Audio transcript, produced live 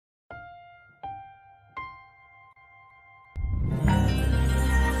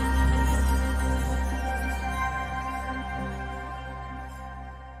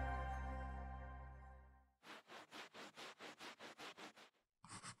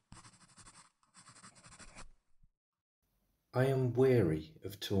I am weary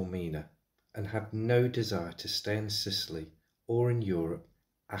of Taormina and have no desire to stay in Sicily or in Europe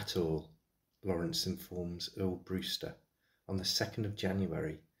at all, Lawrence informs Earl Brewster on the 2nd of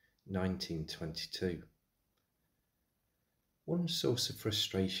January 1922. One source of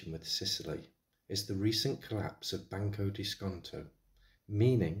frustration with Sicily is the recent collapse of Banco di Sconto,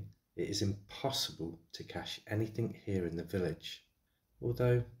 meaning it is impossible to cash anything here in the village,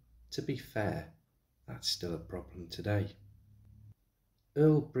 although, to be fair, that's still a problem today.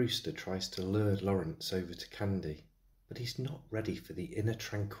 Earl Brewster tries to lure Lawrence over to Kandy, but he's not ready for the inner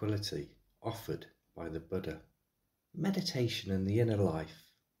tranquility offered by the Buddha. Meditation and the inner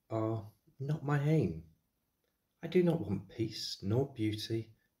life are not my aim. I do not want peace, nor beauty,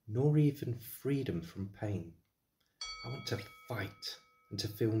 nor even freedom from pain. I want to fight and to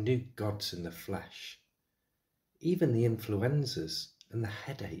feel new gods in the flesh. Even the influenzas and the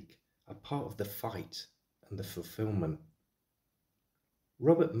headache are part of the fight and the fulfillment.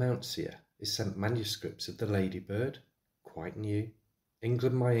 Robert Mountseer is sent manuscripts of The Ladybird, quite new,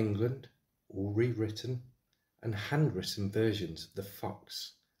 England My England, all rewritten, and handwritten versions of The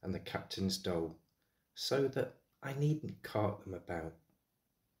Fox and The Captain's Dole, so that I needn't cart them about.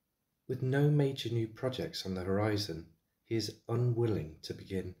 With no major new projects on the horizon, he is unwilling to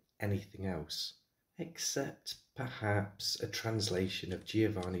begin anything else, except perhaps a translation of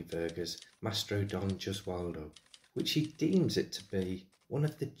Giovanni Verga's Mastro Don Gesualdo, which he deems it to be one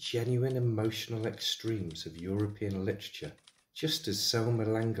of the genuine emotional extremes of European literature, just as Selma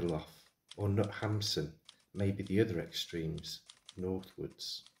Lagerlöf or Knut Hamsun may be the other extremes,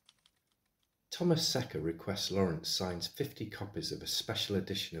 northwards. Thomas Secker requests Lawrence signs 50 copies of a special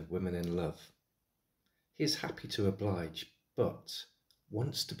edition of Women in Love. He is happy to oblige, but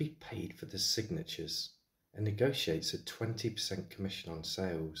wants to be paid for the signatures and negotiates a 20% commission on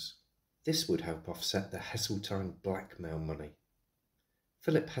sales. This would help offset the Heseltine blackmail money.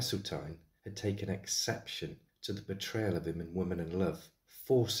 Philip Heseltine had taken exception to the portrayal of him in Women in Love,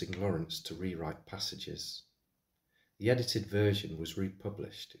 forcing Lawrence to rewrite passages. The edited version was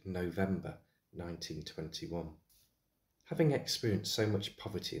republished in November 1921. Having experienced so much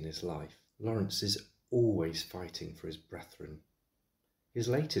poverty in his life, Lawrence is always fighting for his brethren. His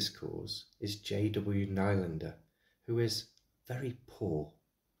latest cause is J.W. Nylander, who is very poor,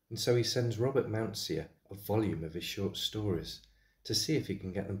 and so he sends Robert Mountseer a volume of his short stories to see if he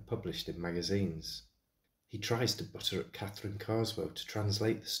can get them published in magazines. He tries to butter up Catherine Carswell to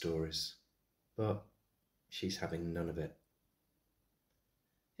translate the stories, but she's having none of it.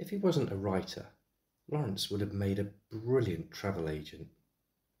 If he wasn't a writer, Lawrence would have made a brilliant travel agent.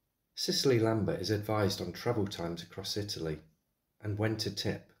 Cicely Lambert is advised on travel times across Italy and when to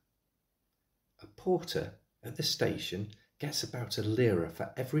tip. A porter at the station gets about £1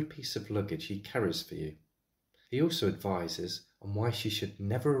 for every piece of luggage he carries for you. He also advises on why she should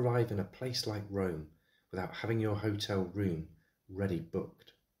never arrive in a place like Rome without having your hotel room ready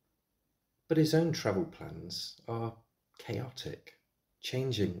booked. But his own travel plans are chaotic,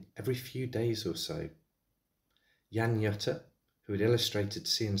 changing every few days or so. Jan Jutter, who had illustrated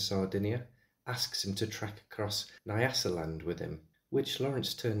Sea and Sardinia, asks him to trek across Nyasaland with him, which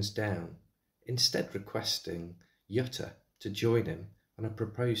Lawrence turns down, instead requesting Jutter to join him on a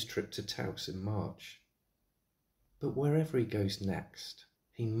proposed trip to Taos in March. But wherever he goes next,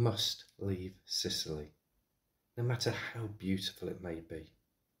 he must leave Sicily, no matter how beautiful it may be.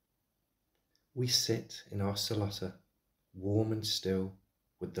 We sit in our salotta, warm and still,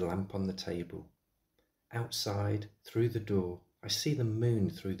 with the lamp on the table. Outside, through the door, I see the moon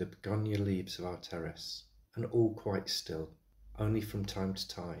through the begonia leaves of our terrace, and all quite still, only from time to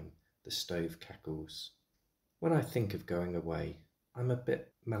time the stove cackles. When I think of going away, I'm a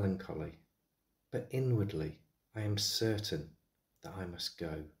bit melancholy, but inwardly I am certain that I must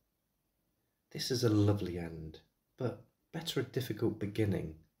go. This is a lovely end, but better a difficult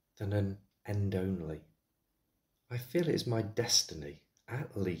beginning than an end only. I feel it is my destiny,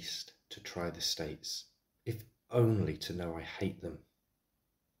 at least, to try the States, if only to know I hate them.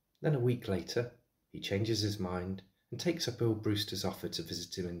 Then a week later, he changes his mind and takes up Earl Brewster's offer to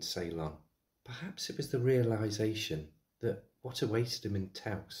visit him in Ceylon. Perhaps it was the realisation that what awaited him in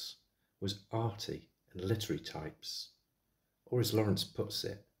Taos was arty and literary types, or as Lawrence puts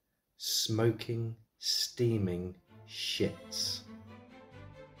it, smoking, steaming shits.